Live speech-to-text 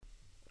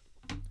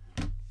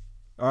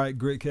All right,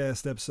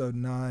 Gritcast episode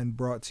 9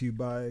 brought to you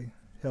by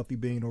Healthy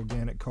Bean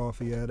Organic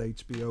Coffee at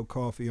HBO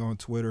Coffee on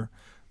Twitter.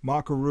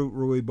 Maca Root,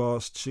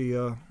 Rooibos,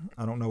 Chia.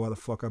 I don't know why the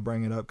fuck I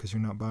bring it up because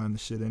you're not buying the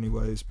shit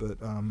anyways, but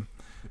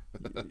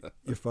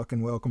you're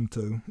fucking welcome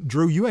to.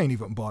 Drew, you ain't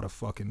even bought a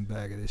fucking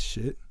bag of this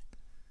shit.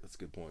 That's a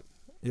good point.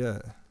 Yeah.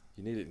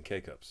 You need it in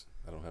K-cups.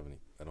 I don't have any.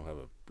 I don't have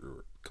a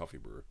coffee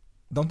brewer.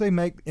 Don't they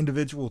make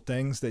individual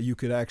things that you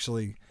could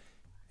actually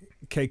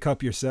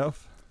K-cup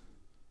yourself?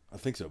 I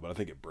think so, but I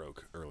think it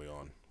broke early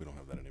on. We don't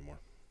have that anymore.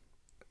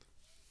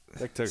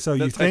 So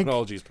you think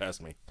technology's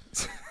past me.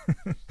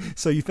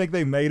 So you think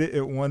they made it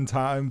at one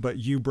time, but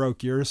you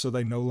broke yours, so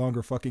they no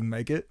longer fucking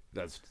make it?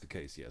 That's the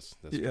case. Yes.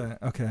 Yeah.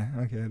 Okay.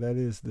 That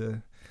is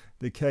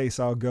the case.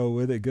 I'll go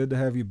with it. Good to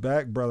have you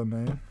back, brother,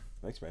 man.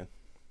 Thanks, man.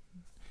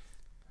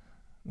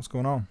 What's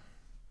going on?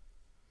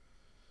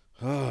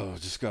 Oh,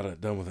 just got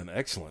it done with an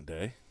excellent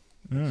day.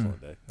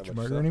 Excellent day. Did you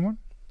murder anyone?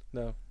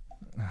 No.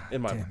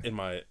 In my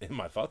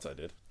thoughts, I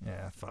did.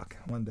 Yeah. Fuck.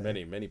 One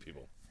day. Many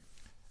people.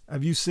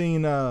 Have you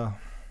seen? How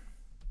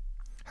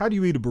do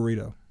you eat a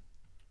burrito?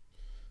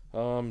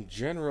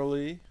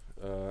 Generally,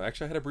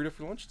 actually, I had a burrito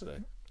for lunch today.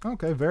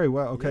 Okay. Very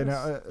well. Okay. Yes,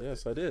 Now.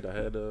 Yes, I did. I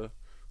had a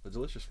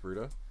delicious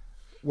burrito.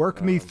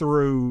 Work me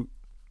through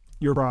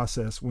your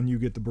process when you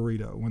get the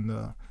burrito. When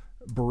the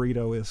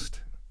burritoist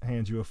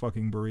hands you a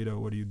fucking burrito,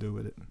 what do you do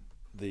with it?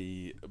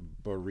 The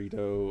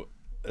burrito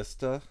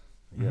esta.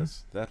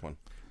 Yes, that one.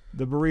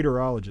 The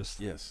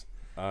burritorologist. Yes.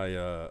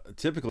 I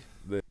typically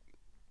the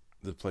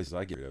places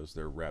I get burritos,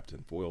 they're wrapped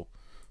in foil.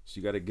 So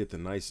you got to get the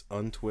nice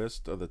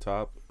untwist of the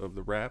top of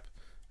the wrap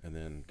and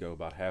then go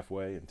about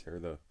halfway and tear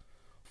the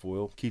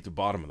foil. Keep the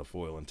bottom of the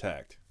foil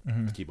intact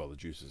to keep all the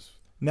juices.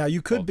 Now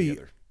you could be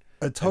together.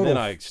 a total. And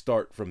then I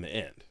start from the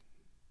end.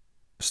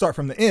 Start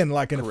from the end,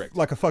 like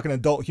like a fucking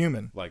adult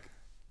human, like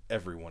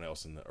everyone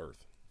else in the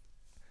earth,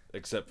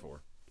 except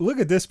for. Look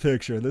at this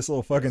picture. This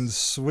little fucking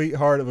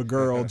sweetheart of a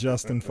girl,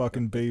 Justin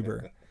fucking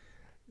Bieber.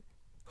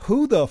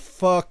 Who the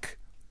fuck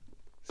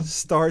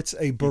starts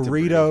a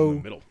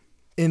burrito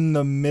in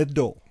the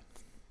middle?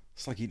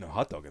 It's like eating a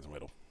hot dog in the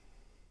middle.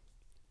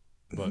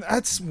 But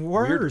that's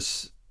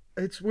worse.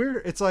 Weirder. It's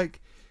weird. It's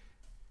like,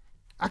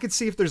 I could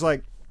see if there's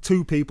like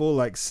two people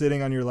like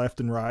sitting on your left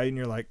and right, and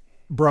you're like,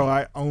 bro,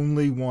 I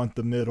only want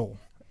the middle,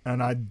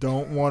 and I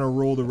don't want to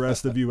rule the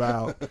rest of you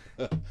out.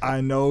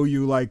 I know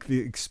you like the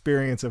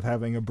experience of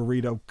having a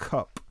burrito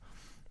cup.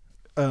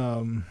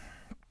 Let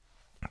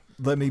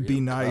me be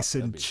nice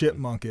and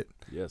chipmunk it.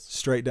 Yes.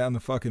 Straight down the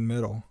fucking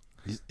middle.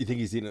 You think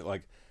he's eating it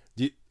like...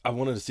 I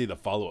wanted to see the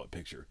follow-up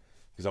picture.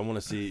 Because I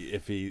want to see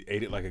if he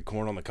ate it like a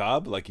corn on the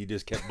cob, like he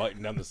just kept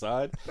biting down the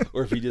side,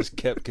 or if he just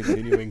kept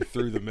continuing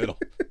through the middle.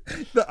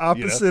 The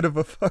opposite of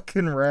a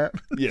fucking wrap.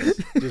 Yes.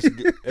 Just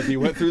if he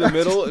went through the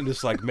middle and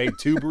just like made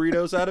two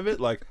burritos out of it,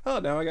 like, oh,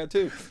 now I got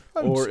two.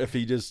 Or if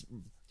he just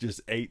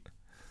ate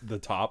the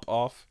top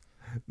off.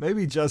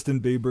 Maybe Justin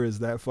Bieber is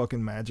that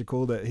fucking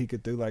magical that he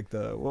could do like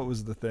what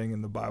was the thing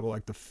in the Bible,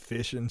 like the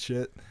fish and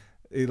shit.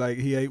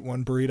 He ate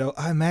one burrito.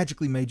 I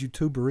magically made you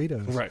two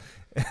burritos. Right.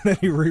 And then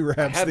he rewraps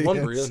the I had one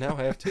ends. burrito, now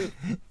I have two.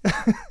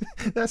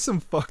 That's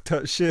some fucked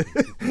up shit.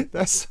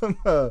 That's some,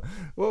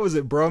 what was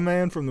it, Bro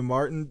Man from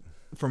Martin?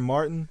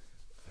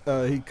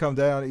 He come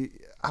down.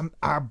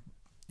 I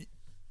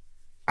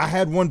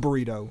had one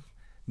burrito.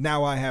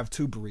 Now I have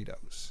two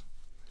burritos.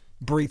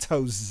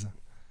 Burritos.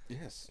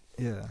 Yes.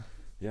 Yeah.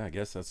 Yeah, I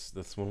guess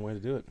that's one way to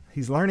do it.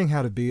 He's learning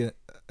how to be a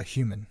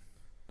human.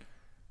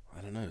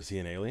 I don't know. Is he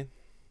an alien?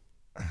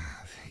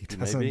 He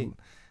doesn't. Maybe.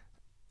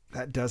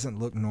 That doesn't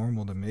look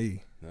normal to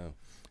me. No.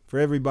 For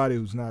everybody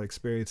who's not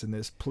experiencing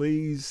this,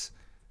 please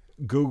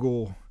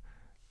Google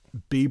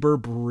Bieber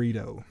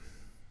burrito.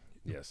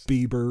 Yes.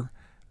 Bieber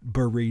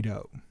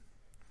burrito.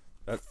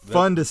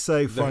 Fun to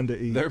say, fun to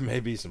eat. There may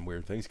be some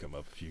weird things come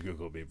up if you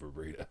Google Bieber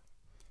burrito.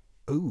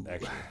 Ooh.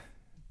 Actually.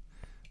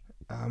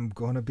 I'm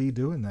going to be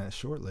doing that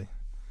shortly.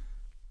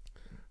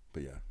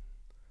 But yeah.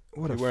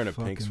 What He's wearing a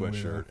pink weirdo.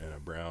 sweatshirt and a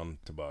brown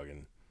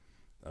toboggan.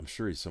 I'm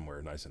sure he's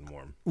somewhere nice and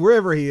warm.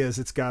 Wherever he is,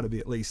 it's got to be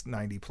at least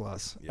 90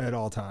 plus at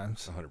all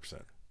times.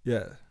 100%.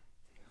 Yeah.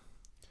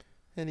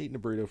 And eating a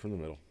burrito from the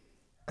middle.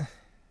 But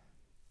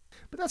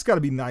that's got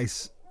to be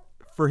nice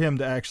for him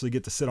to actually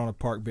get to sit on a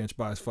park bench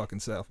by his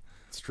fucking self.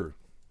 It's true.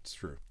 It's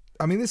true.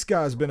 I mean, this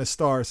guy's been a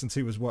star since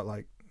he was, what,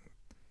 like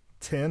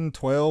 10,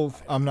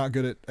 12? I'm not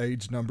good at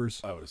age numbers.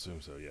 I would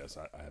assume so, yes.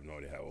 I have no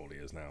idea how old he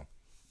is now.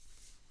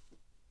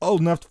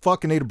 Old enough to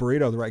fucking eat a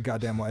burrito the right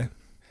goddamn way.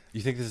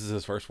 You think this is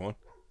his first one?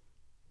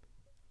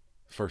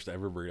 First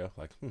ever burrito?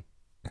 Like,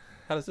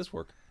 how does this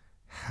work?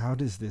 How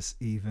does this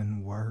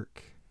even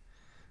work?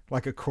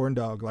 Like a corn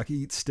dog, like he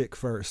eats stick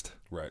first.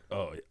 Right.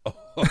 Oh, yeah.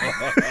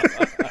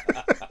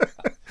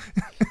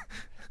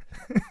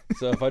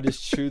 So if I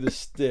just chew the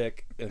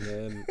stick and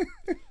then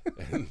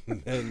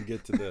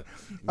get to the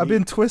meat. I've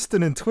been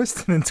twisting and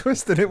twisting and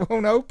twisting. It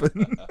won't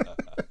open.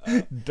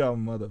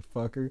 Dumb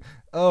motherfucker.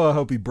 Oh, I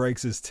hope he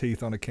breaks his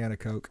teeth on a can of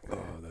Coke.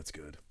 Oh, that's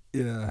good.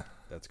 Yeah.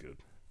 That's good.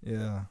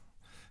 Yeah.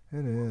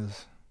 It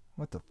is.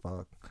 What the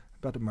fuck?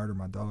 About to murder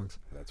my dogs.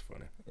 That's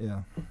funny.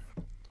 Yeah.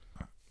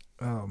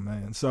 Oh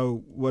man.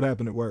 So what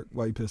happened at work?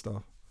 Why you pissed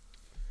off?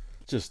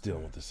 Just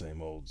dealing with the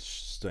same old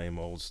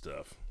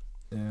stuff.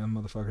 Yeah,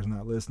 motherfucker's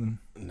not listening.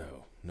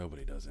 No,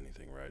 nobody does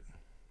anything right.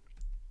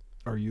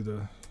 Are you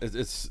the?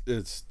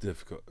 It's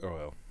difficult. Oh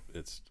well,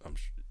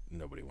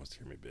 nobody wants to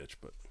hear me bitch,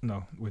 but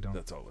no, we don't.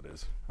 That's all it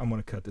is. I'm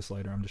gonna cut this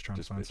later. I'm just trying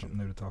to find something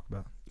new to talk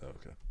about. Oh,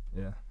 okay.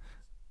 Yeah.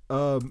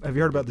 Have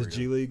you heard about this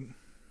G League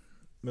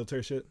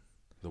military shit?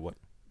 The what?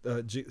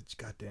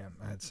 Goddamn,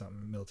 I had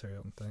something military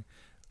on the thing.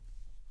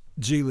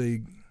 G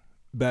League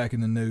back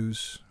in the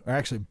news. Or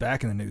actually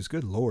back in the news.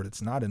 Good Lord,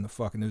 it's not in the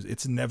fucking news.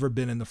 It's never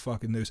been in the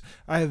fucking news.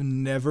 I have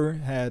never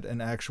had an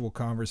actual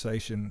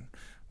conversation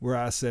where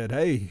I said,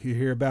 hey, you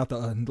hear about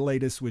the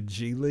latest with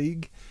G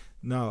League?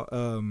 No,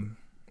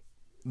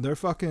 they're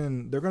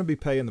going to be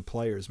paying the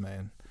players,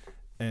 man.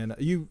 And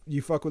you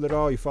fuck with it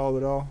all? You follow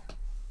it all?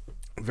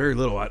 Very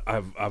little.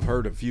 I've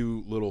heard a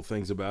few little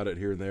things about it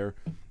here and there.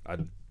 I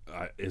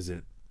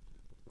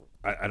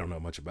don't know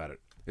much about it.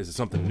 Is it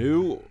something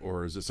new,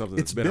 or is it something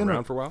that's been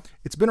around for a while?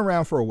 It's been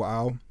around for a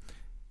while.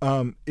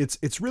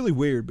 It's really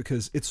weird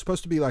because it's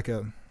supposed to be like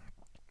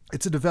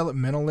it's a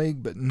developmental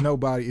league, but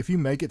if you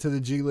make it to the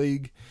G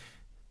League,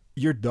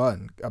 you're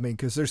done. I mean,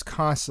 because there's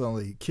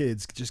constantly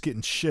kids just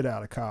getting shit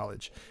out of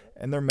college,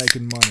 and they're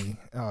making money.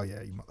 Oh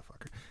yeah, you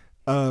motherfucker.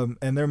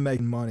 And they're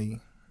making money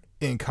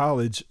in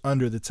college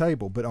under the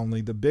table, but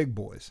only the big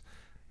boys.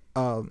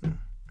 Do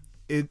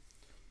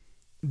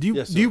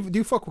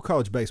you fuck with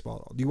college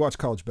baseball though? Do you watch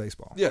college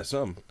baseball? Yeah,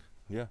 some.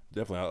 Yeah,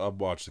 definitely. I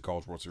watch the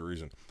College World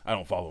Series, and I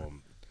don't follow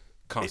them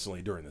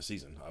constantly during the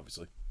season,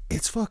 obviously.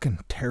 It's fucking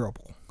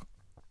terrible.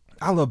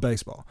 I love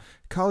baseball.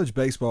 College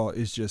baseball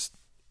is just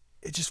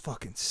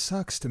fucking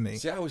sucks to me.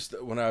 See, I always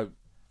thought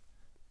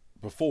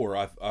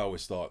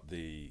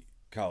the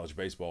college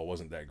baseball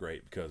wasn't that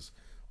great because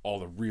all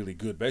the really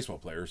good baseball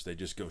players, they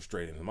just go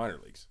straight into the minor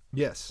leagues.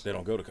 Yes. They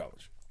don't go to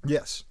college.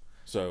 Yes.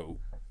 So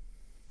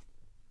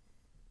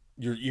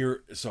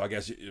so I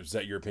guess, is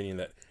that your opinion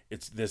that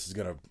this is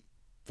gonna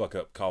fuck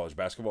up college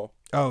basketball?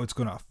 Oh, it's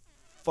gonna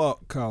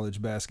fuck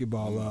college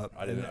basketball up.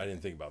 I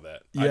didn't think about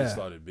that. Yeah. I just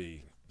thought it'd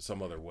be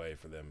some other way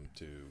for them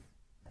to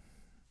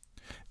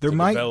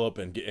might develop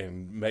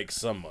and make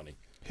some money.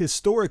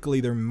 Historically,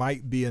 there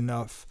might be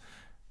enough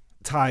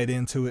tied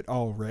into it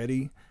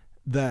already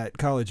that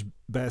college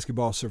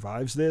basketball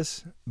survives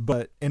this.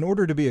 But in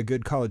order to be a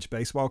good college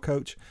baseball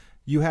coach,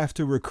 you have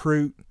to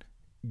recruit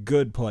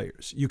good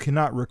players. You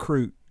cannot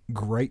recruit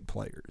great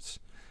players.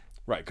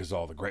 Right, because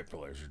all the great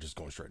players are just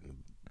going straight into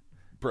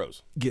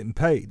pros. Getting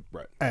paid.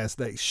 Right. As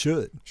they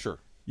should. Sure.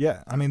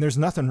 Yeah, I mean, there's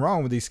nothing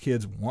wrong with these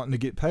kids wanting to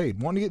get paid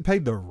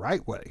the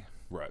right way.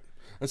 Right.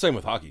 And same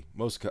with hockey.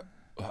 Most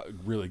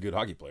really good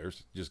hockey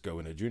players just go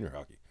into junior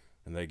hockey,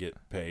 and they get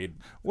paid.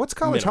 What's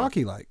college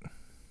hockey like?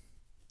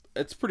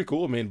 It's pretty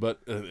cool. I mean, but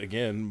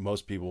again,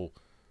 most people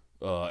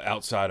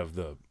outside of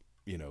the,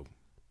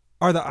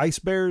 Are the Ice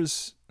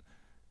Bears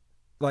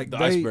like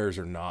Ice Bears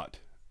are not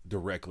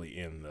directly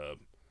in the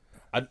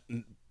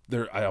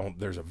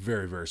there's a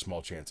very, very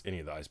small chance any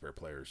of the Ice Bear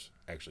players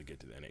actually get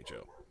to the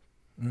NHL.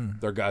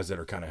 They're guys that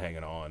are kind of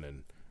hanging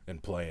on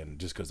and playing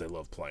just because they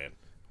love playing.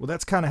 Well,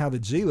 that's kind of how the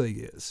G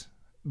League is.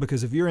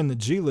 Because if you're in the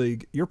G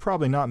League, you're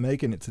probably not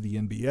making it to the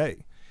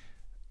NBA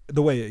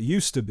the way it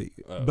used to be.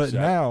 But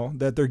now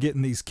that they're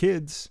getting these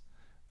kids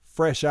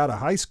fresh out of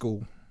high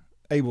school,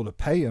 able to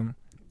pay them,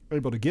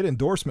 able to get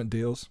endorsement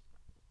deals,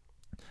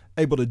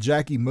 able to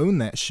Jackie Moon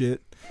that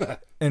shit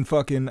and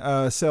fucking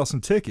sell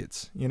some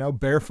tickets,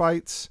 bear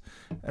fights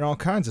and all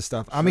kinds of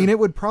stuff. Sure. I mean, it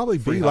would probably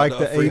be like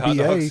the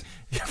ABA,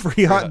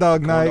 free hot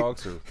dog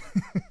night,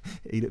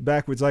 eat it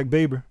backwards like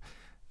Bieber.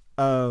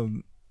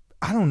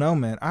 I don't know,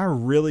 man. I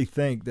really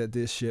think that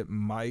this shit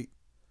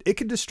it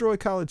could destroy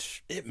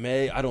college. It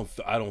may. I don't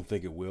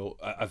think it will.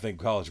 I think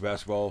college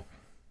basketball,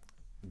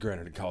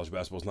 granted college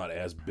basketball is not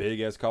as big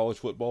as college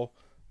football,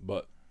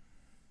 but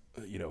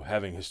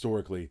having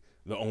historically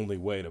the only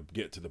way to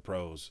get to the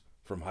pros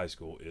from high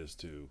school is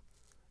to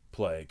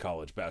play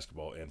college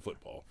basketball and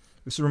football.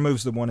 This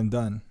removes the one and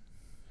done.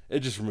 It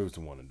just removes the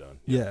one and done.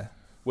 Yeah.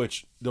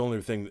 Which the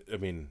only thing, I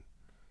mean,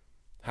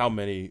 how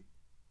many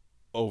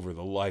over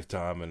the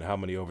lifetime and how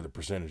many over the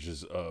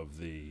percentages of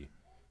the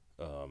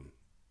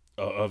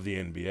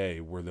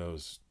NBA were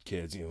those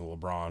kids?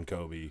 LeBron,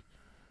 Kobe,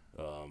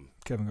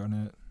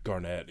 Kevin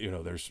Garnett.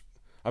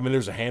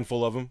 There's a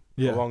handful of them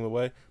along the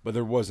way, but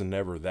there wasn't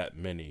never that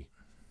many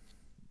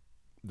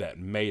that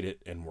made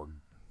it and were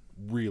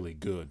really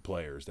good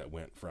players that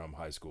went from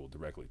high school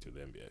directly to the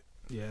NBA.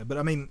 Yeah, but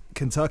I mean,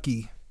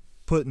 Kentucky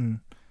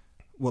putting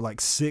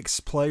 6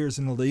 players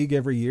in the league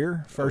every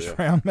year, first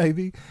round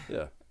maybe.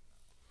 Yeah.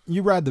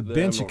 You ride the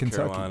bench in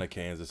Kentucky. Carolina,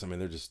 Kansas. I mean,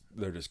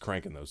 they're just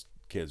cranking those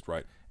kids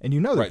right. And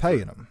they're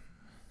paying them.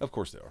 Of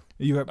course they are.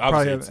 You have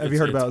you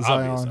heard about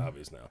Zion?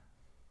 Obvious now.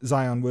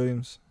 Zion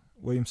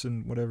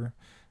Williamson, whatever.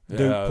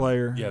 Duke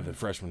player. Yeah, the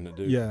freshman at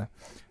Duke. Yeah.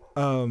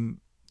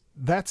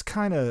 That's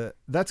got a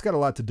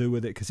lot to do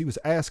with it because he was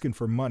asking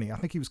for money. I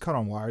think he was caught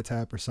on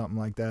wiretap or something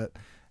like that.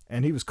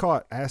 and he was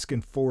caught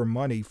asking for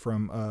money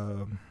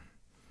from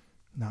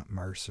not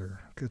Mercer,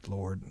 good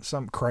Lord,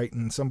 some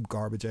Creighton, some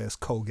garbage ass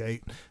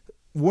Colgate,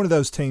 one of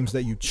those teams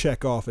that you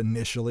check off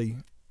initially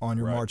on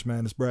your March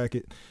Madness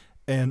bracket,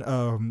 and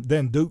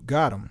then Duke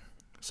got him,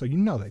 so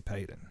they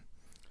paid him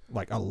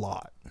like a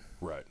lot.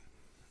 Right.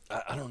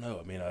 I don't know.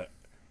 I mean,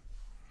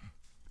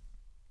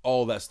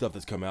 all that stuff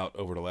that's come out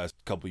over the last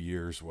couple of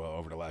years,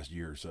 over the last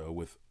year or so,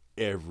 with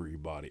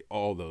everybody,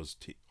 all those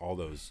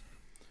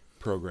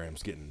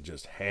programs getting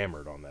just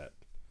hammered on that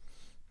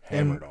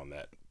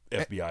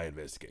FBI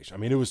investigation. I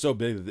mean, it was so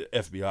big that the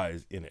FBI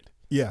is in it.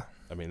 Yeah.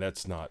 I mean,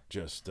 that's not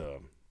just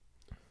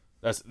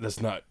that's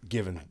not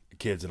giving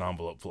kids an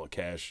envelope full of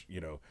cash,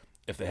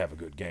 if they have a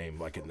good game,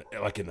 like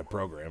in the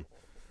program.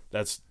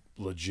 That's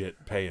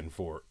legit paying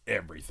for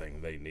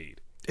everything they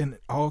need. And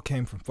it all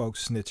came from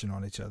folks snitching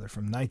on each other,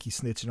 from Nike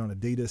snitching on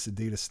Adidas,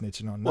 Adidas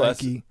snitching on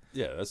Nike.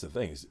 That's the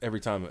thing. Is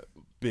every time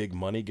big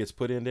money gets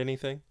put into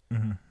anything,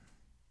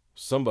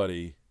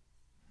 somebody,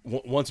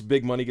 once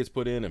big money gets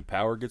put in and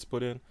power gets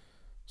put in,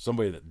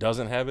 somebody that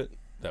doesn't have it,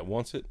 that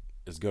wants it,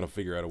 is going to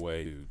figure out a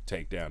way to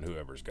take down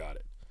whoever's got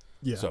it.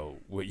 Yeah. So,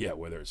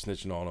 whether it's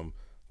snitching on them,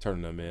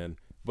 turning them in,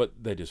 but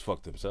they just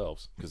fucked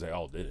themselves because they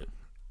all did it.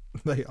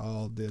 They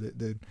all did it,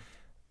 dude.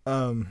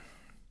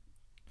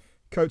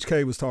 Coach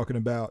K was talking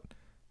about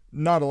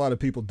not a lot of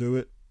people do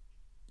it.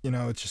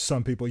 It's just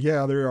some people.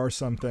 Yeah, there are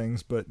some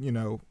things, but,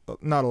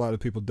 not a lot of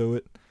people do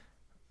it.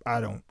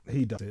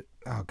 He does it.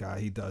 Oh, God,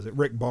 he does it.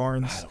 Rick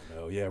Barnes. I don't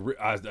know. Yeah,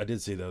 I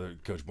did see the other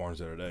Coach Barnes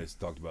the other day. He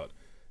talked about,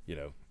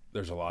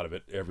 there's a lot of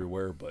it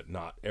everywhere, but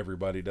not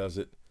everybody does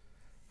it.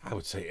 I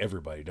would say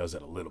everybody does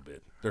it a little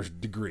bit. There's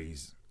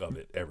degrees of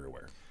it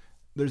everywhere.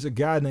 There's a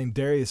guy named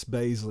Darius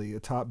Baisley, a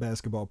top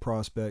basketball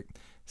prospect,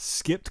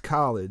 skipped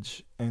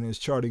college and is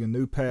charting a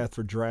new path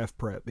for draft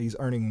prep. He's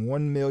earning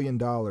 $1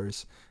 million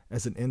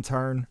as an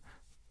intern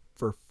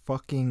for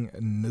fucking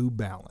New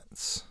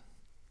Balance.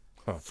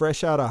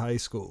 Fresh out of high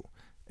school.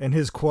 And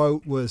his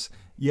quote was,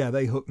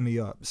 they hooked me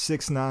up.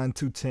 6'9",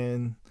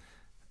 210.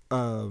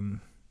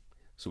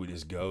 So he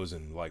just goes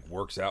and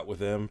works out with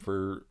them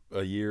for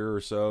a year or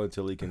so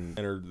until he can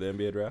enter the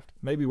NBA draft?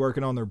 Maybe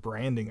working on their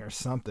branding or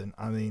something.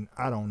 I mean,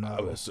 I don't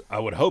know. I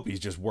would hope he's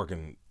just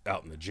working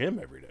out in the gym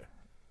every day.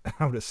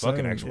 I would assume.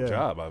 Fucking actual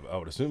job. I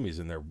would assume he's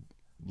in there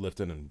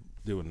lifting and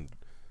doing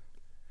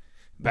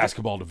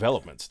basketball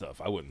development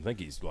stuff. I wouldn't think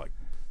he's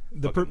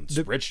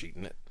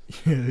spreadsheeting it.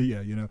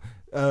 Yeah,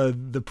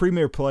 the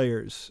premier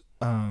players,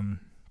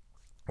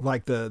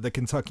 like the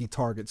Kentucky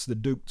Targets, the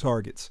Duke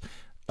Targets,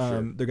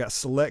 they got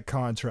select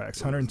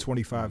contracts,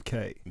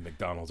 $125K.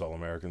 McDonald's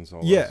All-Americans.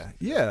 Yeah.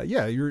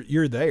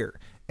 You're there,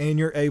 and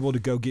you're able to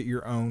go get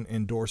your own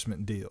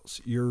endorsement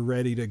deals. You're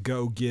ready to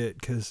go get,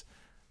 because,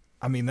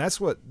 I mean, that's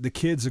what the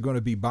kids are going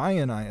to be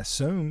buying, I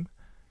assume.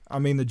 I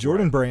mean, the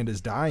Jordan brand is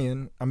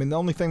dying. I mean, the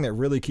only thing that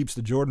really keeps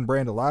the Jordan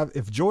brand alive,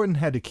 if Jordan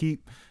had to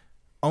keep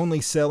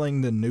only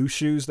selling the new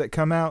shoes that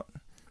come out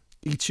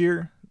each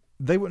year,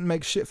 they wouldn't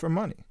make shit for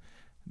money.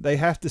 They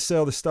have to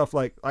sell the stuff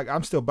like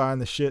I'm still buying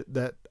the shit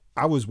that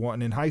I was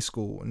wanting in high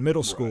school and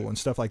middle school and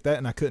stuff like that,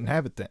 and I couldn't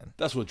have it then.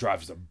 That's what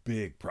drives a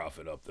big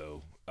profit up,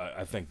 though.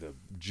 I think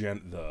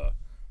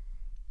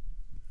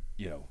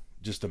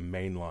just the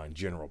mainline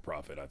general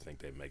profit, I think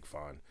they make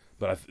fine.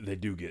 But they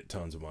do get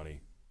tons of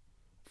money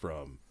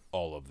from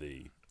all of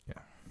the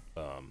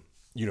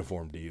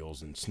uniform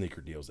deals and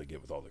sneaker deals they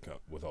get with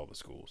all the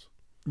schools.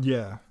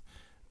 Yeah.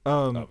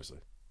 Obviously.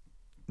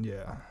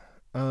 Yeah.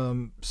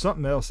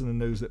 Something else in the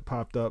news that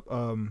popped up.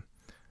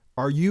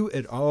 Are you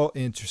at all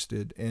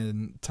interested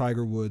in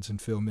Tiger Woods and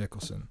Phil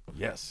Mickelson?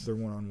 Yes. They're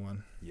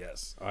one-on-one.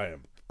 Yes, I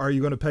am. Are you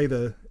going to pay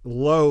the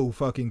low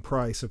fucking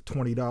price of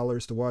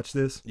 $20 to watch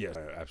this? Yes,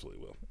 I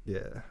absolutely will.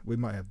 Yeah, we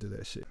might have to do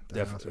that shit.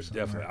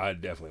 Definitely. I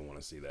definitely want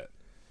to see that.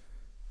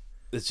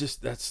 It's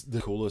just, that's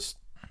the coolest.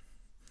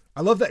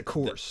 I love that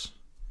course.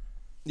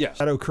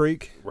 Shadow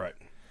Creek. Right.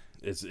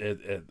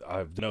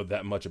 I know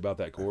that much about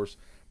that course,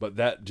 but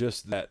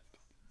just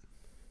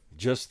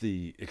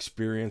the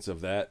experience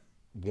of that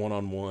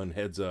one-on-one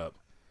heads up,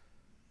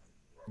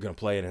 going to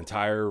play an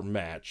entire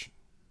match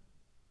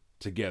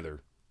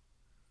together.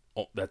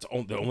 That's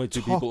the only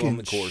two people on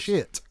the course.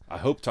 Shit. I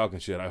hope talking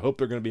shit. I hope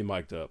they're going to be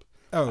mic'd up.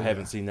 I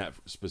haven't seen that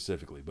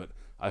specifically, but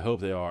I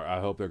hope they are. I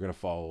hope they're going to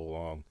follow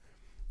along.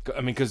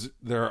 I mean, because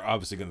they're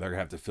obviously they're going to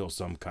have to fill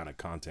some kind of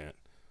content.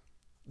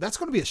 That's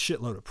going to be a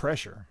shitload of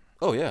pressure.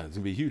 Oh yeah, it's going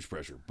to be huge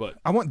pressure. But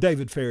I want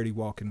David Faraday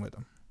walking with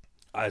him.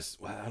 I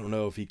don't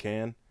know if he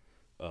can.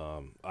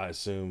 I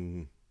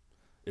assume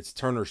it's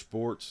Turner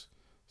Sports,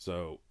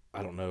 so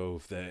I don't know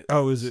if that.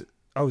 Is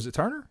it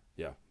Turner?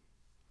 Yeah.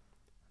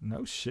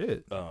 No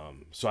shit.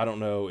 So I don't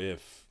know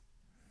if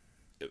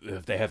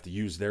they have to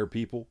use their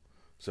people.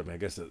 So I mean, I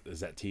guess is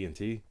that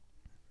TNT?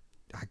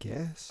 I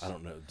guess. I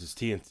don't know. Does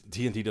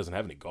TNT doesn't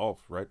have any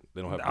golf, right?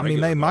 They don't have. I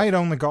mean, they might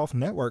own the Golf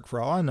Network for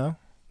all I know.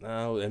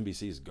 No,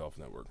 NBC's Golf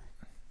Network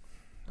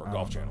or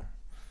Golf Channel.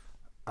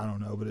 I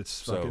don't know, but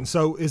it's fucking.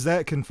 So is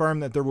that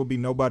confirmed that there will be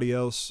nobody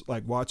else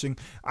watching?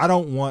 I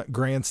don't want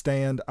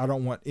grandstand. I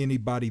don't want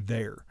anybody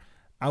there.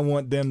 I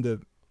want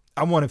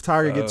if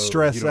Tiger gets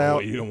stressed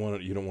out. You don't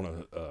want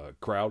a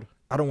crowd.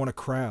 I don't want a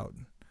crowd.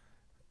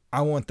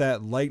 I want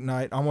that late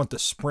night. I want the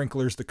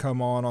sprinklers to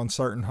come on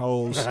certain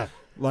holes.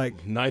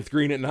 Like ninth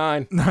green at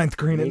 9. Ninth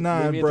green at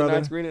 9, brother.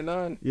 Ninth green at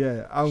 9.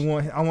 Yeah, I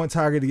want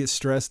Tiger to get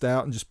stressed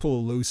out and just pull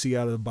a Lucy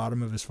out of the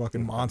bottom of his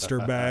fucking monster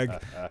bag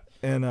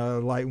and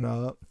lighten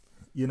up.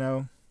 You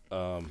know.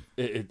 I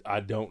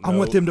don't know. I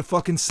want them to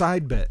fucking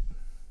side bet.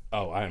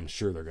 Oh, I am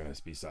sure they're gonna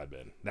be side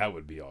betting. That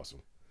would be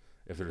awesome.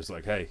 If they're just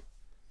like, hey,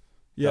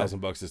 yeah,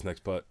 $1,000 this next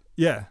putt.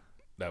 Yeah.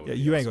 That would yeah, be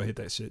you awesome. ain't gonna hit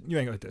that shit. You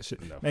ain't gonna hit that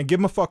shit. No. Man, give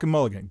him a fucking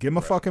mulligan. Give him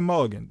a fucking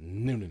mulligan.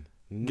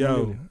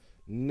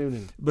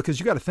 Noonan. Because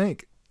you got to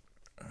think,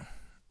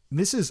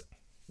 this is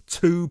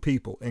 2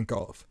 people in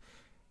golf.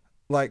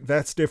 Like,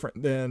 that's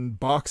different than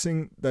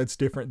boxing. That's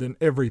different than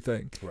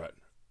everything. Right.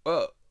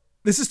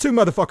 This is 2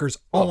 motherfuckers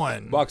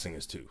on. Boxing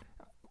is 2.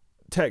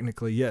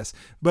 Technically, yes.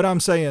 But I'm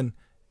saying,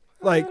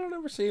 like, I don't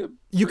ever see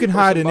you can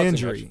hide an boxing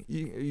injury.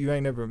 You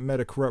ain't never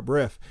met a corrupt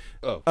ref.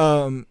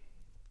 Oh.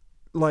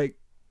 Like,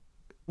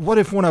 what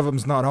if one of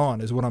them's not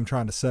on is what I'm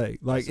trying to say.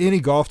 Like, any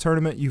golf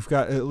tournament, you've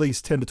got at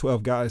least 10 to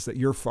 12 guys that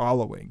you're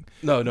following.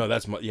 No,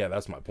 that's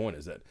my point,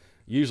 is that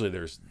usually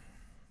there's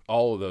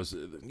all of those,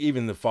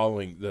 even the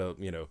following,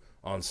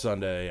 on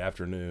Sunday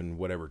afternoon,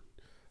 whatever,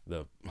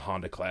 the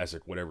Honda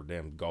Classic, whatever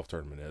damn golf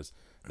tournament is,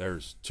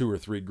 there's 2 or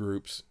 3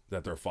 groups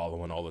that they're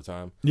following all the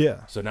time.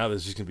 Yeah. So now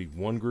there's just going to be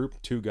one group,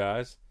 2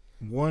 guys.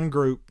 One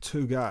group,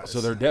 2 guys.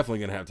 So they're definitely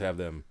going to have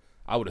them,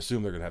 I would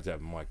assume they're going to have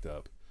them mic'd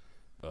up,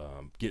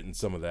 getting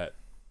some of that,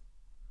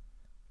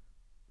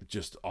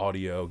 just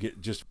audio,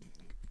 just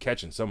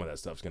catching some of that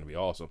stuff is going to be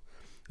awesome.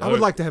 I would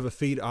like to have a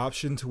feed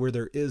option to where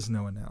there is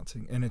no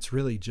announcing and it's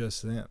really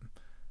just them.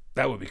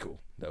 That would be cool.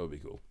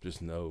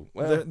 Just no.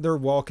 Well, they're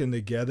walking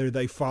together.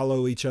 They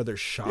follow each other's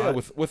shot. Yeah,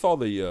 with all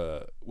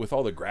the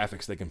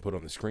graphics they can put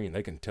on the screen,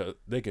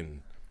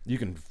 you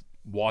can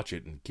watch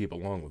it and keep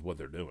along with what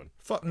they're doing.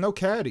 Fuck, no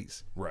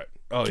caddies. Right.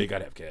 Oh, you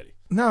gotta have caddy.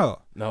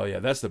 No. Yeah,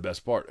 that's the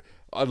best part.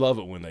 I love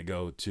it when they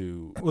go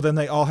to. Well, then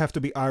they all have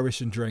to be Irish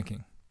and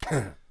drinking.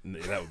 That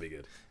would be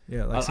good.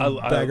 Yeah, like some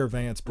Bagger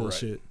Vance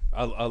bullshit.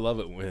 Right. I love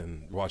it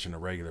when watching a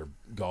regular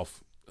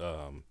golf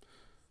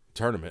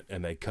tournament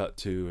and they cut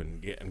to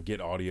and get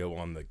audio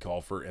on the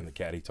golfer and the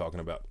caddy talking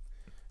about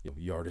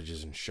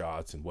yardages and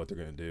shots and what they're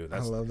gonna do. I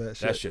love that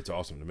shit. That shit's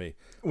awesome to me.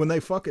 When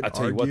they fucking I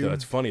tell you what though,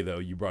 it's funny though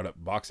you brought up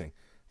boxing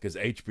because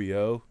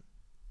HBO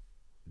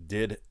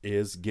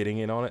is getting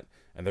in on it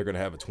and they're gonna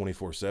have a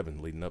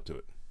 24/7 leading up to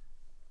it.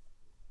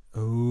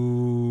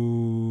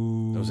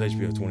 Ooh. Those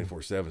HBO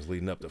 24/7s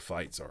leading up to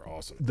fights are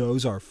awesome.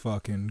 Those are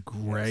fucking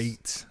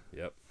great. Yes.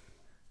 Yep.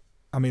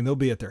 I mean, they'll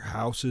be at their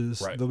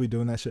houses. Right. They'll be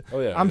doing that shit. Oh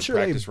yeah. I'm sure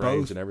they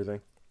both and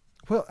everything.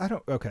 Well,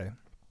 okay.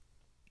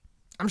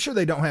 I'm sure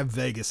they don't have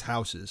Vegas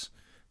houses.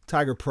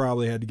 Tiger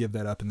probably had to give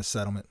that up in the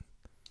settlement.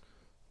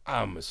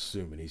 I'm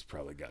assuming he's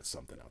probably got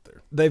something out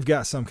there. They've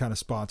got some kind of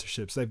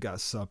sponsorships. They've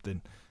got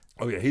something.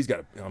 Oh yeah, he's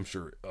got. I'm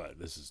sure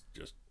this is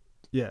just.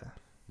 Yeah.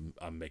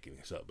 I'm making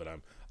this up, but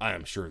I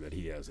am sure that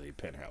he has a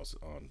penthouse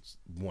on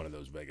one of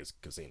those Vegas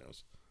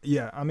casinos.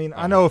 Yeah, I mean,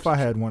 I know if I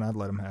had one, I'd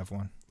let him have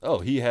one. Oh,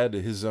 he had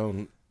his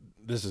own.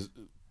 This is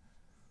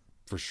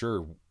for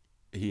sure.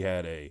 He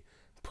had a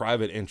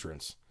private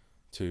entrance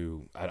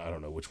to I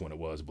don't know which one it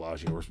was,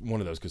 Bellagio or one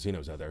of those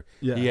casinos out there.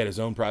 Yeah. He had his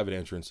own private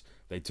entrance.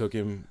 They took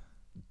him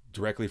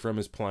directly from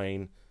his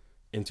plane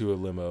into a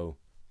limo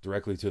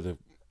directly to the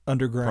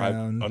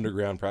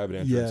underground private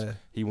entrance. Yeah.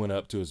 He went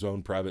up to his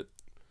own private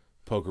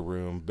poker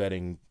room,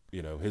 betting,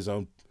 his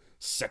own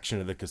section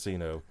of the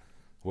casino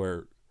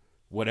where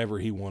whatever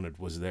he wanted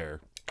was there.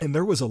 And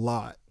there was a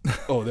lot.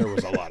 Oh, there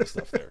was a lot of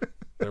stuff there.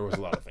 There was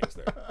a lot of things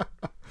there.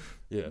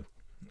 Yeah.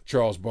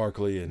 Charles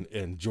Barkley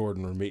and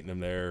Jordan were meeting him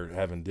there,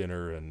 having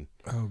dinner, and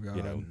oh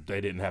god, they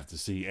didn't have to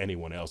see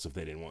anyone else if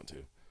they didn't want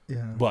to.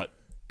 Yeah. But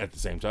at the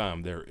same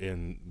time, they're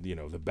in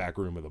the back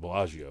room of the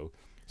Bellagio,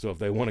 so if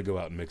they want to go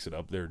out and mix it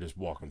up, they're just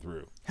walking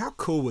through. How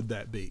cool would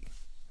that be,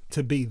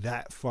 to be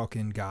that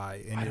fucking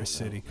guy in your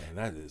city?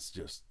 Man,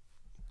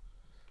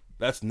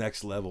 that's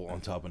next level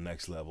on top of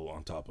next level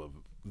on top of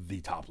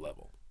the top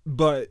level.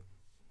 But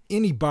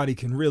anybody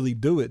can really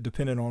do it,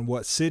 depending on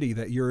what city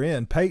that you're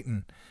in.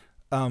 Peyton.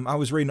 I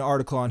was reading an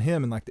article on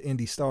him in like the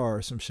Indy Star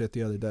or some shit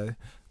the other day.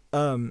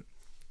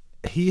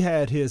 He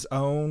had his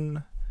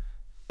own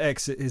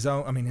exit, his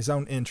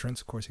own entrance.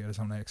 Of course, he had his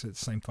own exit.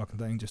 Same fucking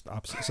thing, just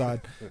opposite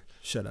side.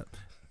 Shut up.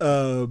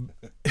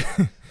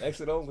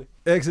 Exit only.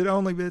 Exit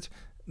only, bitch.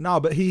 No,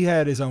 but he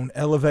had his own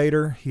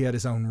elevator. He had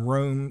his own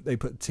room. They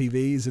put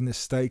TVs in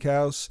this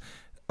steakhouse.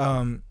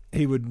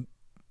 He would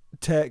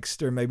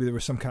text, or maybe there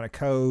was some kind of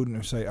code, and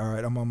they'd say, all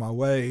right, I'm on my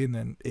way. And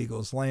then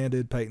Eagles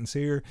landed, Peyton's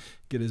here,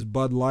 get his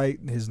Bud Light,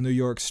 his New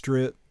York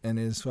strip, and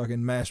his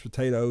fucking mashed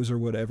potatoes or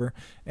whatever.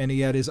 And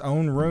he had his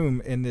own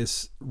room in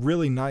this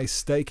really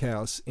nice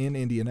steakhouse in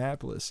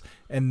Indianapolis.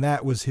 And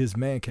that was his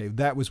man cave.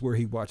 That was where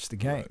he watched the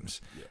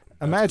games. Right.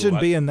 Yeah. Imagine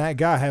cool. Being that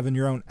guy, having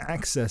your own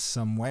access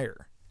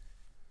somewhere.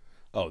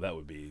 Oh, that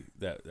would be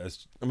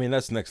that's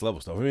next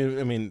level stuff.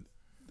 I mean,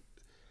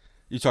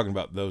 you're talking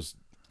about those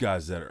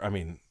guys that are. I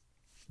mean,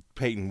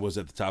 Peyton was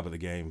at the top of the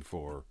game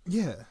for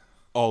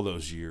all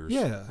those years.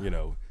 Yeah. You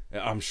know,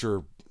 I'm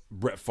sure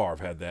Brett Favre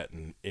had that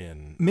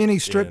in many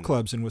strip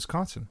clubs in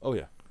Wisconsin. Oh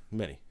yeah,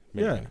 many.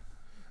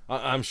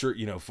 I'm sure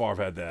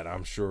Favre had that.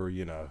 I'm sure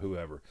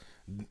whoever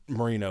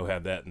Marino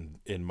had that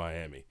in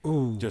Miami.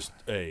 Ooh. Just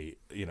a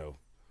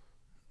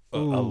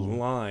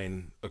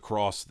line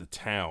across the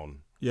town.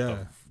 Yeah.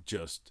 Of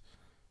just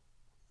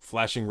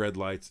flashing red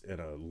lights and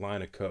a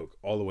line of Coke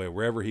all the way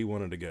wherever he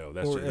wanted to go.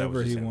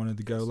 Wherever he wanted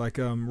to go, like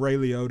Ray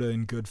Liotta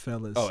in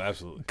Goodfellas. Oh,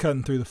 absolutely.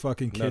 Cutting through the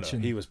fucking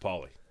kitchen. No, he was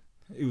Paulie.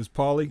 He was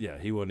Paulie? Yeah,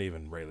 he wasn't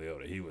even Ray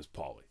Liotta. He was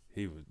Paulie.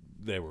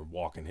 They were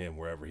walking him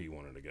wherever he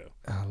wanted to go.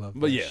 I love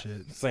but that yeah,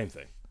 shit. Same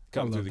thing.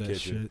 Coming through the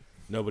kitchen. Shit.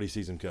 Nobody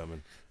sees him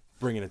coming.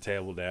 Bringing a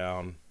table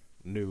down,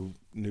 new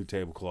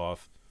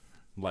tablecloth,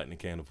 lighting a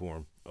candle for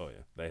him. Oh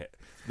yeah,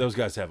 those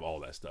guys have all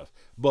that stuff.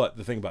 But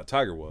the thing about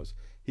Tiger was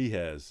he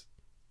has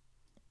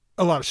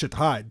a lot of shit to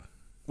hide.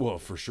 Well,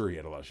 for sure he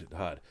had a lot of shit to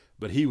hide,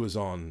 but he was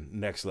on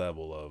next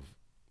level of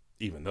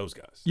even those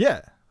guys.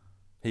 Yeah,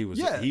 he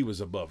was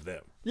above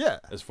them. Yeah,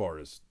 as far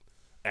as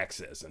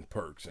access and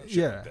perks and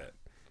shit like that.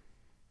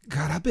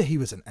 God, I bet he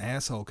was an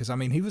asshole because I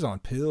mean he was on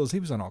pills, he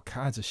was on all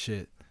kinds of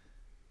shit.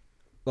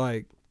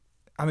 Like,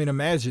 I mean,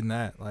 imagine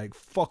that. Like,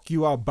 fuck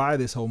you, I'll buy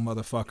this whole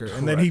motherfucker,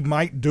 and then he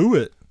might do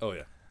it. Oh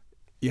yeah,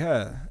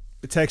 yeah.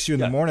 It texts you in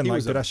the morning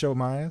like, did I show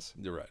my ass?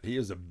 You're right. He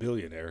is a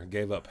billionaire.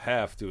 Gave up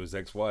half to his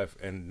ex-wife,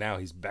 and now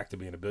he's back to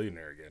being a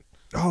billionaire again.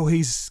 Oh,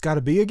 he's got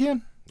to be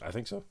again? I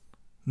think so.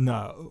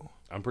 No.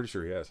 I'm pretty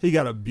sure he has. He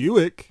got a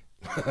Buick.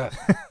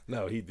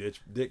 No,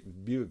 Dick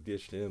Buick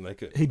ditched him. They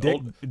could.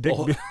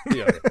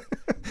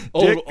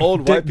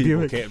 Old white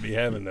people Buick. Can't be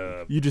having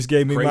You just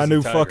gave me my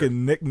new Tiger.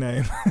 Fucking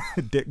nickname,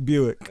 Dick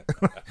Buick.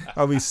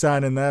 I'll be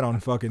signing that on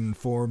fucking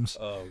forums.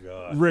 Oh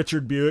God,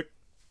 Richard Buick.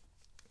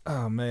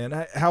 Oh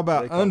man, how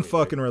about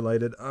unfucking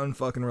related,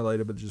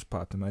 but it just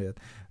popped in my head.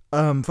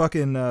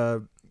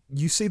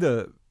 You see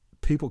the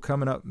people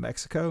coming up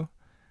Mexico,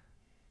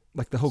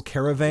 like the whole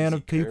caravan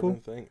of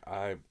people. Thing.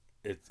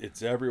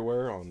 It's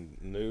everywhere on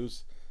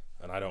news,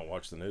 and I don't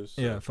watch the news.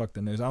 So. Yeah, fuck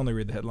the news. I only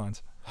read the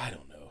headlines. I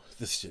don't know.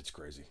 This shit's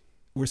crazy.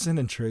 We're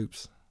sending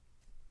troops.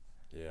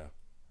 Yeah,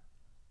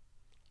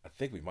 I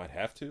think we might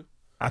have to.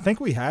 I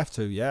think we have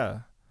to.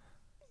 Yeah.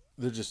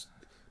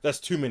 That's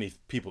too many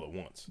people at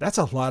once. That's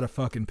a lot of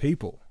fucking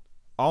people.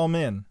 All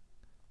men.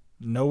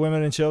 No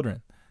women and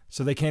children.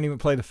 So they can't even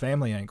play the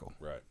family angle.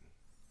 Right.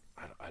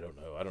 I don't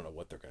know. I don't know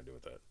what they're going to do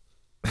with that.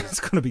 It's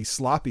going to be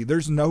sloppy.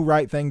 There's no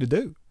right thing to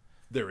do.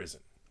 There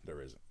isn't.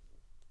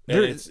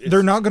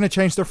 They're not going to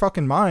change their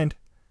fucking mind.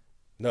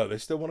 No, they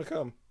still want to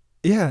come.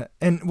 Yeah.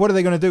 And what are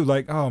they going to do?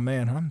 Like, oh,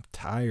 man, I'm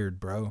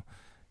tired, bro.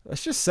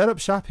 Let's just set up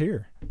shop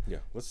here. Yeah,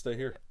 let's stay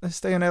here. Let's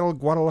stay in El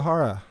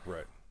Guadalajara.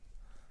 Right.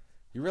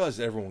 You realize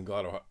that everyone in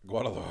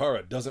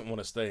Guadalajara doesn't want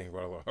to stay in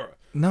Guadalajara.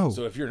 No.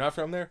 So if you're not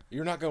from there,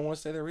 you're not going to want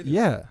to stay there either.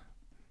 Yeah.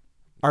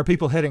 Are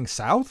people heading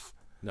south?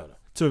 No.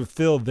 To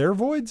fill their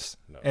voids?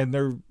 No. And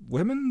their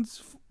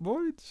women's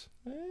voids?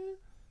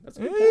 That's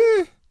a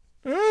good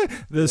point.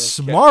 The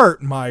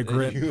smart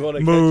migrant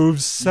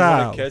moves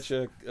south. You want to catch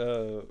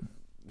a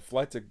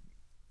flight to...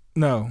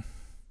 No.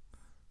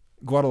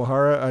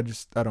 Guadalajara,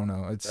 I don't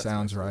know. It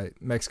sounds Mexico. right.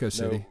 Mexico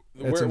City.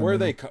 No.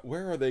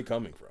 Where are they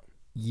coming from?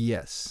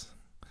 Yes.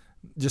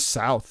 Just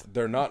south.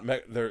 They're not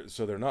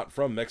they're not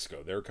from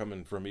Mexico. They're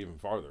coming from even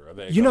farther. Are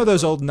they? You know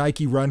those old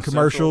Nike run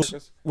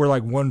commercials where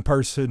like one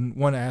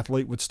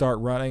athlete would start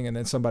running and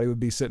then somebody would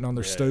be sitting on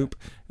their stoop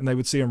and they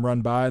would see him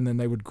run by and then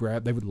they would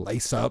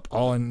lace up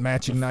all in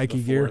matching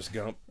Nike gear. Forrest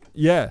Gump.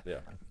 Yeah.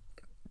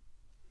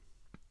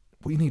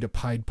 We need a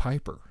Pied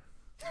Piper.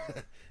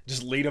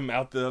 Just lead them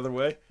out the other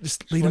way.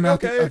 Just lead them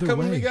out the other way. Come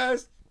with me,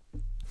 guys.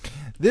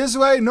 This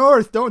way,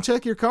 north. Don't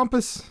check your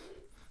compass.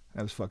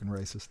 That was fucking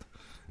racist.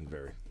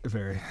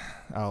 Very.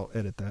 I'll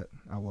edit that.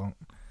 I won't.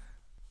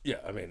 Yeah,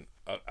 I mean,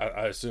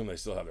 I assume they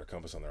still have their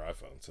compass on their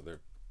iPhone, so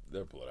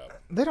they'll pull it out.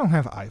 They don't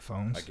have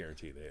iPhones. I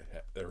guarantee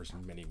there's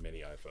many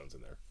iPhones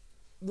in there.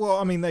 Well,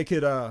 I mean, they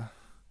could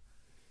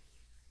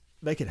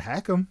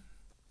hack them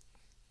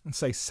and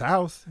say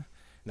south.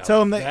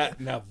 Tell them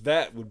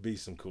that would be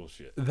some cool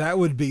shit. That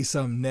would be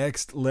some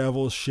next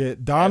level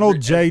shit.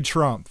 Donald J.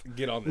 Trump.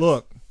 Get on this.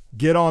 Look,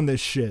 get on this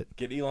shit.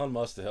 Get Elon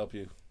Musk to help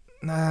you.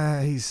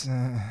 Nah, he's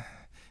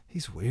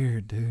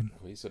weird, dude.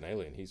 Well, he's an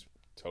alien. He's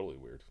totally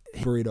weird.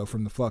 Burrito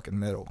from the fucking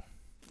middle.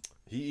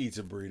 He eats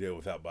a burrito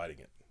without biting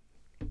it.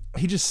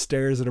 He just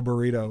stares at a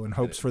burrito and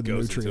hopes for the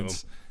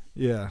nutrients.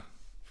 Yeah.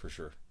 For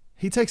sure.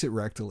 He takes it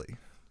rectally.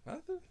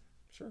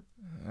 Sure.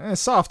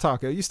 Soft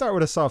taco. You start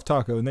with a soft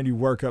taco and then you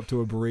work up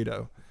to a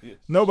burrito. Yeah.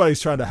 Nobody's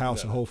trying to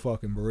house a whole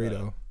fucking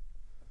burrito.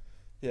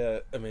 Yeah,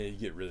 I mean, you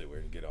get really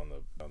weird and get on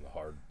the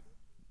hard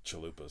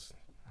chalupas.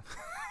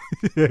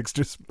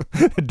 Extra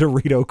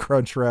Dorito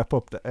crunch wrap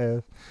up the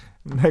ass.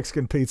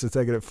 Mexican pizza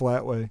taking it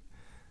flat way.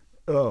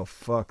 Oh,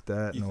 fuck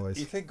that noise.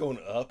 You think going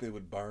up it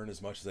would burn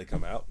as much as they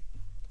come out?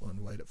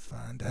 One way to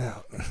find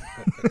out.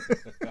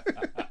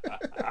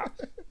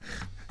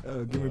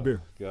 Give me a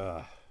beer.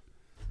 God.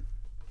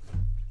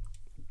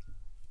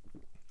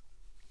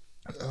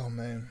 Oh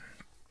man.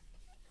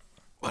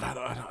 But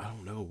I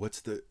don't know.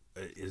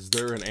 Is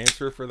there an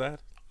answer for that?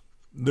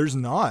 There's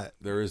not.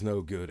 There is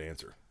no good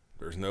answer.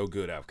 There's no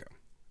good outcome.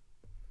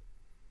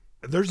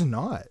 There's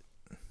not.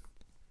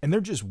 And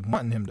they're just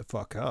wanting him to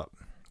fuck up.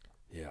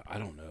 Yeah, I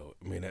don't know.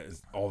 I mean,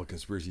 all the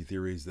conspiracy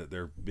theories that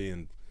they're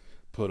being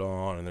put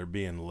on and they're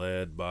being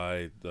led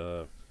by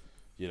the,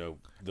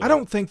 I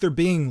don't think they're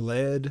being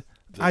led.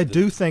 I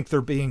do think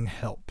they're being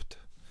helped.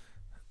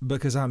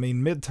 Because, I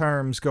mean,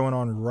 midterms going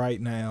on right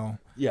now.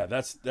 Yeah,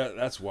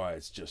 that's why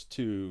it's just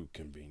too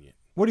convenient.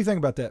 What do you think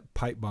about that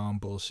pipe bomb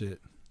bullshit?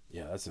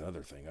 Yeah, that's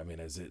another thing. I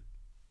mean,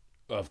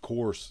 of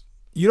course.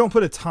 You don't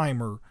put a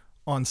timer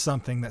on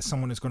something that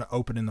someone is going to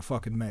open in the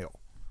fucking mail.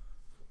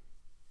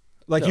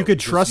 Like, you could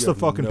trust the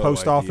fucking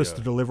post office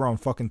to deliver on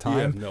fucking time. You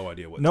have no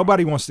idea what.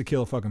 Nobody wants to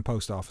kill a fucking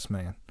post office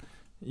man.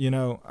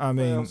 I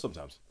mean. Well,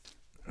 sometimes.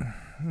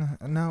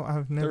 No,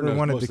 I've never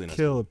wanted to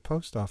kill a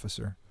post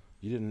officer.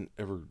 You didn't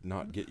ever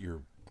not get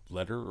your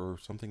letter or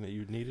something that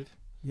you needed?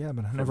 Yeah,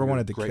 but I never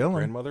wanted to kill him.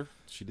 Grandmother?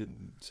 She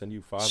didn't send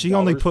you $5. She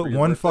only put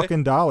one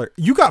fucking dollar.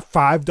 You got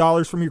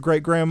 $5 from your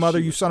great grandmother,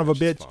 you son of a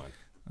bitch.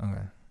 Fine.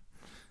 Okay.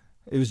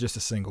 It was just a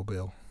single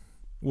bill.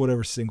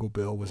 Whatever single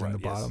bill was in the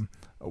bottom.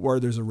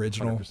 Werther's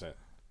original. 100%.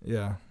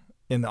 Yeah.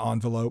 In the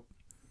envelope.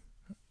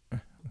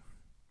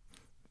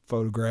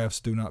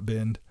 Photographs do not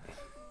bend.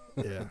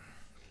 Yeah.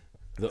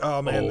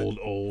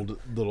 Old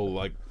little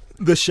like.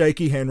 The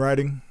shaky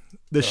handwriting.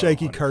 The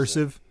shaky 100%,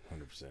 cursive.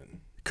 100%.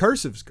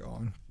 Cursive's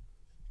gone.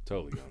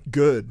 Totally gone.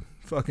 Good.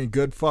 Fucking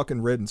good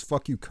fucking riddance.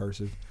 Fuck you,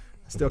 cursive.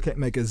 Still can't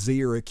make a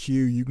Z or a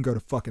Q. You can go to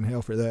fucking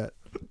hell for that.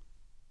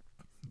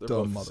 They're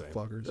Dumb both the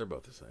motherfuckers. Same. They're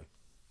both the same.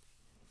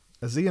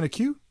 A Z and a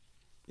Q?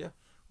 Yeah.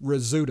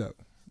 Rizzuto.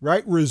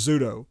 Right?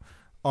 Rizzuto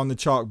on the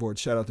chalkboard.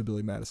 Shout out to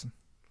Billy Madison.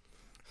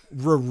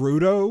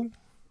 Raruto?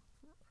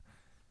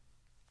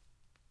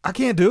 I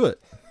can't do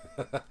it.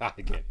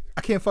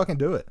 I can't fucking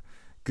do it.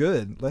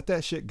 Good. Let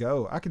that shit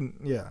go.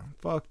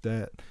 Fuck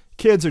that.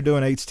 Kids are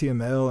doing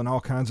HTML and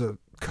all kinds of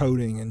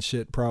coding and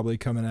shit probably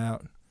coming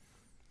out.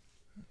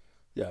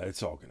 Yeah,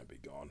 it's all going to be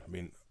gone. I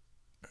mean,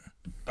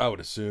 I would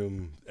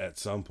assume at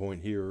some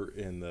point here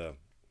in the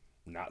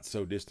not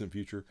so distant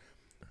future,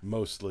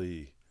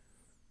 mostly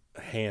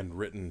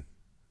handwritten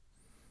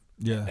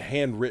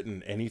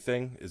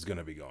anything is going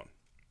to be gone.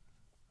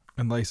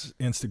 Unless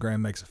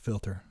Instagram makes a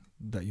filter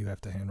that you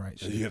have to handwrite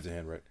shit. You have to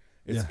handwrite.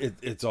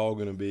 It's all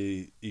going to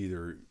be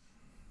either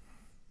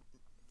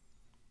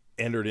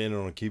entered in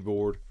on a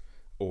keyboard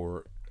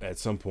or at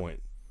some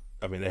point,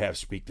 I mean, they have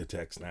speak to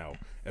text now.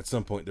 At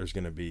some point, there's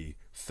going to be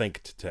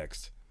think to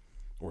text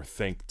or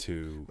think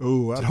to.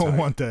 Ooh, I don't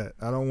want that.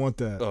 I don't want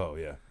that. Oh,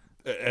 yeah.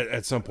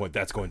 At some point,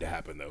 that's going to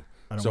happen, though.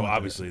 So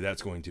obviously,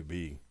 that's going to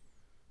be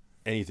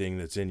anything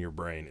that's in your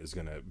brain is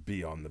going to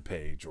be on the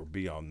page or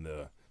be on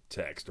the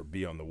text or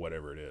be on the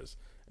whatever it is.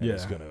 And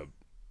it's going to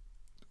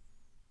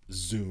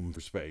zoom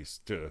for space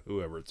to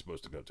whoever it's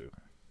supposed to go to.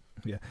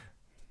 Yeah.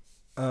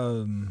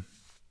 A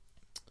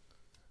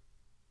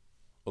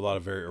lot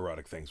of very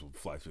erotic things will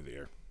fly through the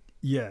air.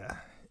 Yeah.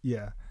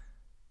 Yeah.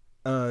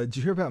 Did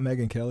you hear about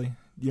Megyn Kelly?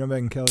 You know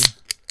Megyn Kelly?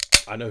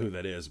 I know who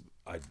that is.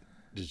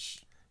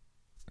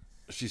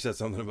 She said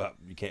something about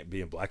you can't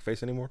be in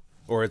blackface anymore,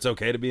 or it's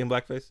okay to be in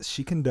blackface.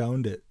 She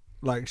condoned it.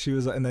 Like she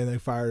was, and then they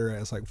fired her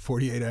ass like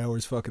 48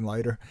 hours fucking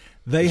later.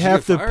 They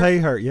have to pay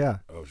her. Yeah.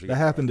 Oh, that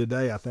happened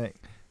today, I think.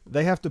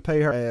 They have to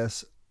pay her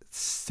ass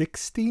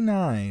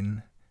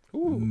 $69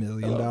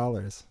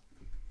 million.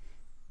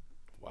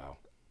 Wow.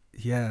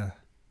 Yeah.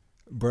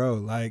 Bro,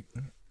 like.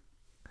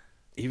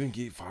 Even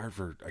get fired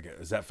for, I guess,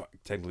 is that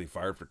technically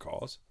fired for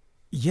cause?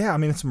 Yeah, I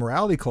mean, it's a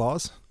morality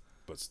clause.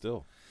 But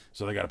still.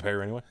 So they got to pay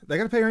her anyway? They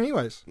got to pay her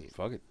anyways.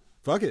 Fuck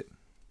it.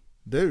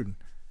 Dude.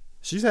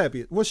 She's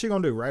happy. What's she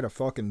going to do? Write a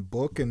fucking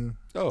book and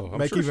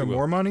make sure even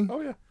more money?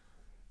 Oh, yeah.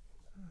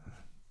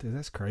 Dude,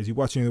 that's crazy.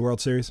 Watching the World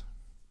Series?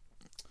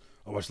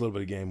 I watched a little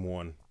bit of game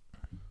one.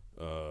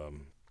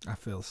 I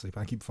fell asleep.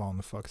 I keep falling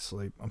the fuck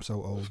asleep. I'm so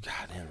old.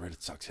 God damn,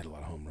 Red Sox hit a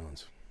lot of home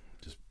runs.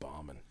 Just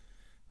bombing.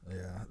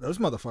 Yeah, those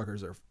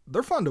motherfuckers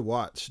they're fun to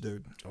watch,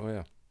 dude. Oh,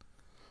 yeah.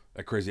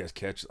 That crazy ass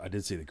catch. I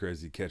did see the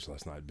crazy catch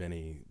last night.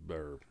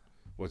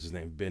 What's his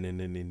name?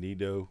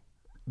 Benintendi?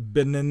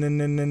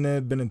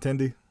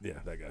 Benintendi? Yeah,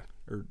 that guy.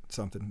 Or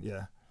something,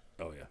 yeah.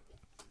 Oh, yeah.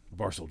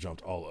 Barstool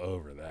jumped all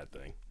over that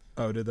thing.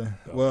 Oh, did they?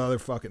 Oh. Well,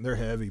 they're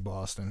heavy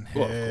Boston.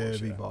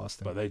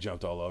 Boston. But they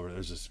jumped all over.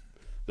 There's just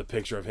the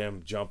picture of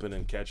him jumping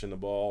and catching the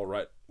ball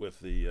right with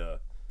the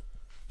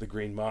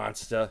green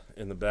monster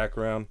in the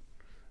background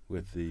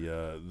with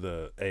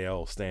the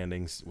AL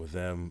standings with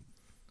them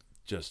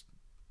just.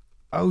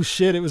 Oh,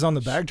 shit. It was on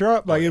the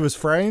backdrop? Like it was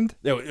framed?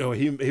 No,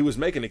 he was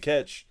making a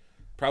catch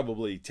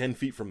probably 10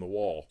 feet from the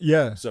wall.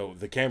 Yeah. So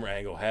the camera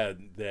angle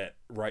had that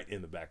right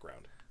in the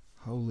background.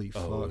 Holy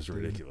fuck, it was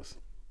ridiculous.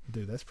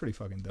 Dude, that's pretty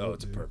fucking dope. Oh,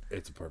 it's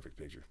a perfect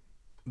picture.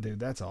 Dude,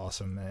 that's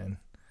awesome, man.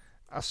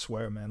 I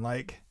swear, man.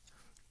 Like,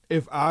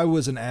 if I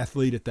was an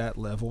athlete at that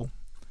level,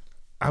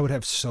 I would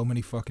have so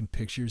many fucking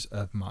pictures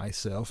of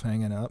myself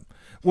hanging up.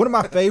 One of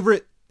my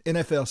favorite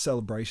NFL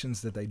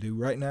celebrations that they do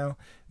right now,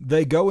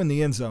 they go in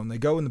the end zone. They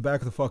go in the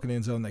back of the fucking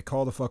end zone. They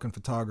call the fucking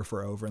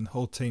photographer over, and the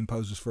whole team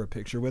poses for a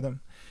picture with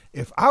him.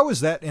 If I was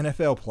that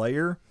NFL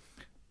player,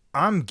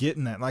 I'm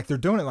getting that. Like, they're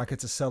doing it like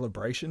it's a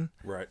celebration.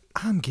 Right.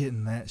 I'm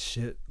getting that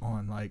shit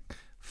on, like,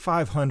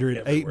 500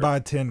 Everywhere.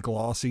 8x10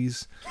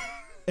 glossies.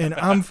 And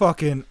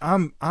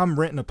I'm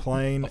renting a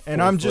plane,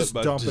 and I'm just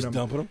dumping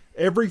them.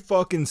 Every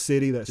fucking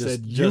city that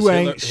said, you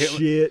ain't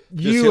shit,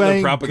 you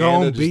ain't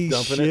gonna be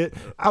shit,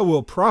 I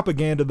will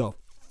propaganda the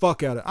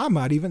fuck out of it. I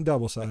might even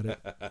double-side it.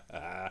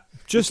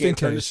 Just in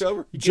case.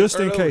 Just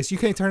in case. You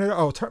can't turn it over.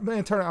 Oh, turn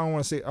it. I don't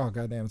want to see it. Oh,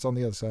 goddamn, it's on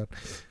the other side.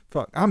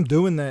 Fuck, I'm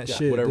doing that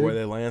shit, whatever dude. way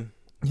they land.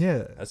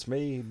 Yeah. That's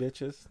me,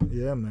 bitches.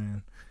 Yeah,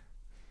 man.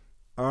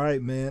 All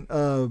right, man.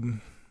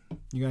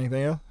 You got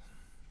anything else?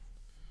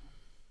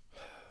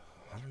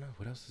 I don't know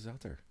what else is out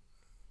there.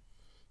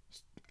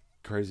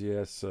 Crazy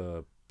ass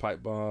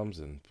pipe bombs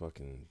and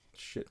fucking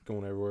shit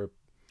going everywhere.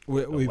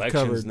 We've Elections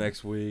covered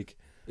next week.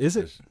 Is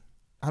it?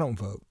 I don't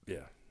vote.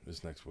 Yeah,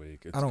 this next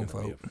week. It's I don't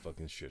gonna vote. be a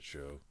fucking shit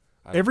show.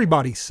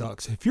 Everybody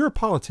sucks. If you're a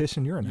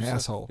politician, you're an You suck.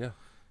 asshole. Yeah,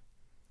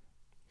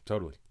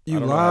 totally. You I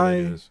don't know how they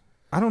do lie. this.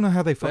 I don't know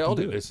how they They fucking all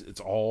do do. it. It's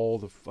all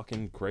the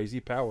fucking crazy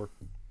power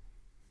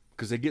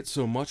because they get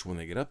so much when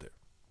they get up there.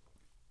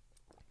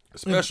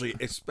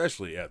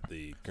 Especially at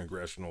the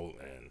congressional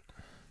and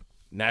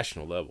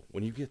national level.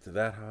 When you get to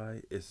that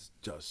high, it's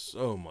just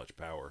so much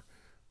power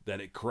that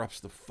it corrupts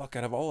the fuck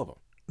out of all of them.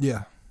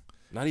 Yeah.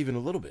 Not even a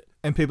little bit.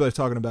 And people are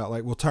talking about,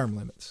 like, well, term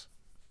limits.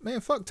 Man,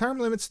 fuck term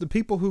limits. The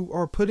people who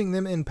are putting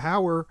them in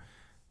power,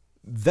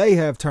 they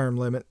have term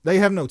limit. They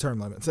have no term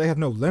limits. They have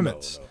no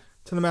limits No.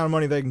 to the amount of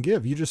money they can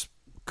give. You just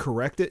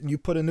correct it and you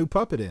put a new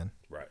puppet in.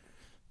 Right.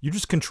 You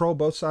just control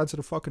both sides of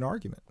the fucking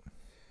argument.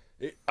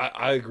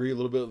 I agree a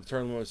little bit with the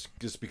term limits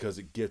just because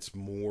it gets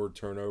more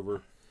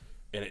turnover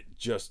and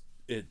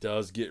it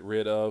does get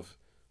rid of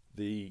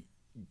the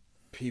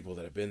people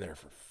that have been there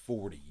for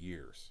 40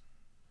 years.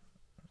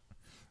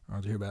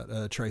 Did you hear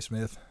about Trey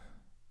Smith?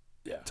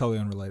 Yeah. Totally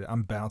unrelated.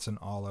 I'm bouncing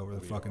all over the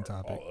We fucking are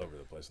topic. all over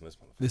the place in this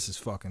motherfucker. This is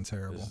fucking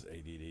terrible. This is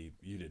ADD.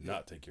 You did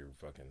not take your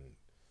fucking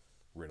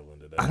Ritalin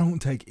today. I don't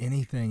take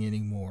anything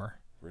anymore.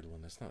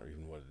 Ritalin, that's not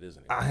even what it is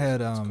anymore. I had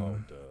It's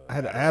called,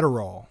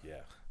 Adderall. Yeah.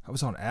 I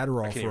was on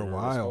Adderall for a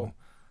while.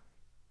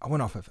 I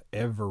went off of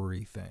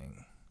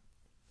everything.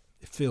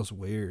 It feels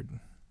weird.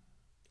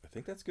 I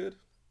think that's good.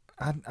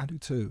 I do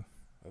too.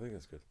 I think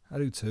that's good. I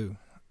do too.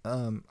 I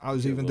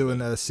was Get a even little doing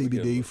bit. We get a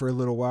CBD little- for a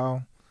little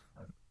while.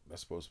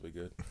 That's supposed to be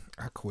good.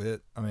 I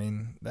quit. I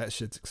mean, that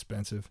shit's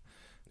expensive.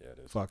 Yeah, it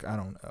is. Fuck, I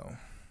don't know.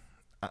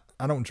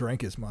 I don't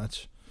drink as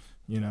much.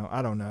 You know,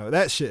 I don't know.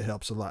 That shit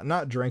helps a lot.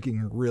 Not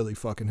drinking really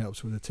fucking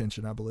helps with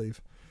attention, I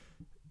believe.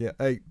 Yeah,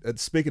 hey,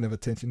 speaking of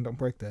attention, don't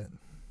break that.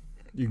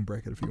 You can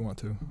break it if you want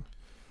to.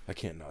 I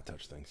can't not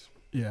touch things.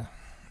 Yeah.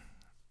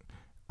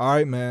 All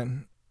right,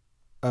 man.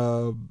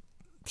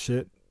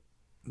 Shit.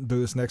 Do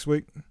this next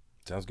week.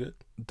 Sounds good.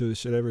 Do this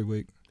shit every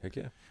week. Heck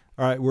yeah.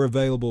 All right, we're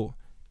available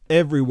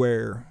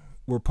everywhere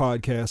where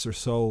podcasts are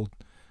sold.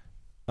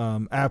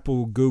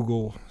 Apple,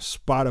 Google,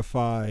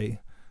 Spotify,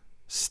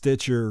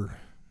 Stitcher,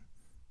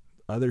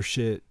 other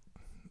shit.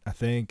 I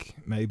think,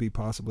 maybe,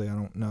 possibly, I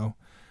don't know.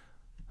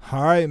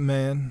 All right,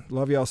 man.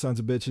 Love y'all sons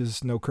of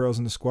bitches. No curls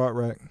in the squat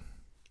rack.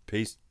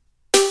 Peace.